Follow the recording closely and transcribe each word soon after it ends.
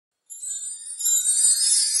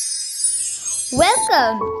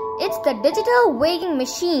Welcome! It's the digital weighing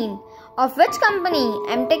machine of which company?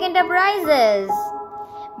 Amtech Enterprises.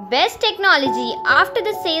 Best technology after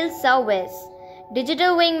the sales service.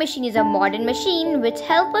 Digital weighing machine is a modern machine which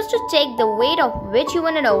helps us to check the weight of which you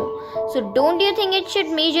want to know. So don't you think it should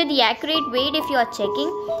measure the accurate weight if you are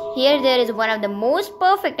checking? Here there is one of the most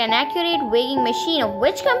perfect and accurate weighing machine of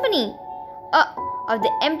which company? Of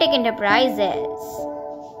the Amtech Enterprises.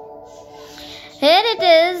 Here it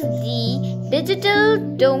is, the digital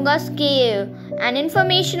donga scale, and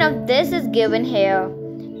information of this is given here.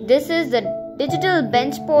 This is the digital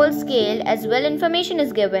bench pole scale, as well information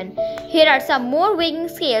is given. Here are some more weighing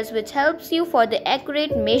scales which helps you for the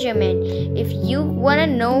accurate measurement. If you want to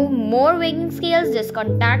know more weighing scales, just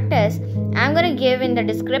contact us. I'm going to give in the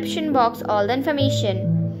description box all the information.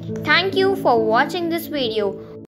 Thank you for watching this video.